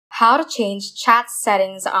how to change chat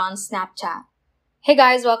settings on Snapchat. Hey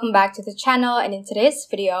guys, welcome back to the channel, and in today's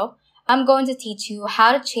video, I'm going to teach you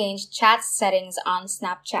how to change chat settings on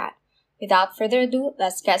Snapchat. Without further ado,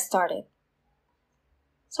 let's get started.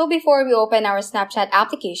 So before we open our Snapchat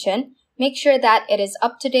application, make sure that it is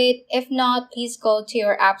up to date. If not, please go to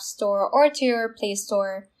your App Store or to your Play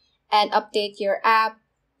Store and update your app.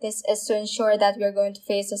 This is to ensure that we're going to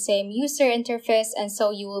face the same user interface, and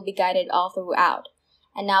so you will be guided all throughout.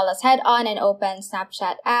 And now let's head on and open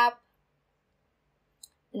Snapchat app.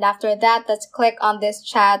 And after that, let's click on this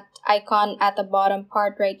chat icon at the bottom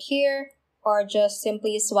part right here, or just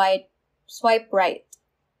simply swipe right.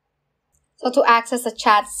 So to access the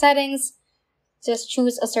chat settings, just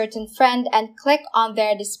choose a certain friend and click on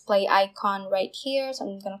their display icon right here. So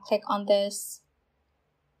I'm going to click on this.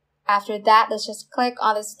 After that, let's just click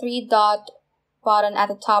on this three-dot button at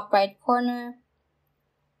the top right corner.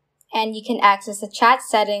 And you can access the chat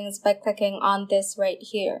settings by clicking on this right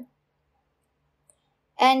here.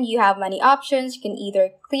 And you have many options. You can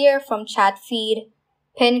either clear from chat feed,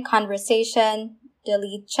 pin conversation,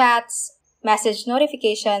 delete chats, message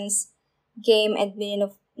notifications, game and mini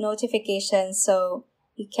notifications. So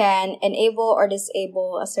you can enable or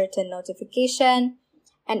disable a certain notification.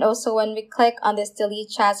 And also when we click on this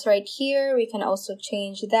delete chats right here, we can also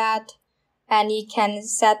change that. And you can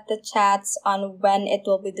set the chats on when it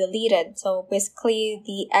will be deleted. So basically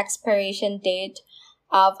the expiration date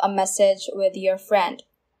of a message with your friend.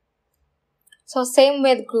 So same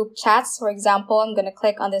with group chats. For example, I'm going to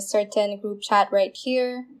click on this certain group chat right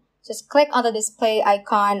here. Just click on the display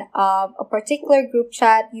icon of a particular group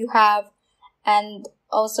chat you have. And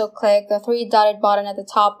also click the three-dotted button at the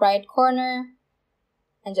top right corner.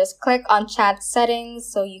 And just click on chat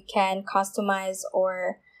settings so you can customize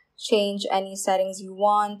or change any settings you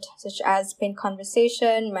want, such as pin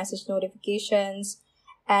conversation, message notifications,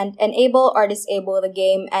 and enable or disable the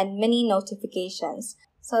game and mini notifications.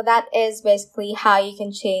 So that is basically how you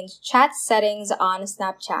can change chat settings on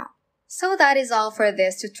Snapchat. So that is all for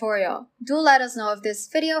this tutorial. Do let us know if this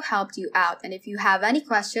video helped you out, and if you have any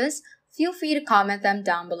questions, feel free to comment them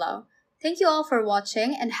down below. Thank you all for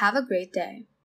watching and have a great day.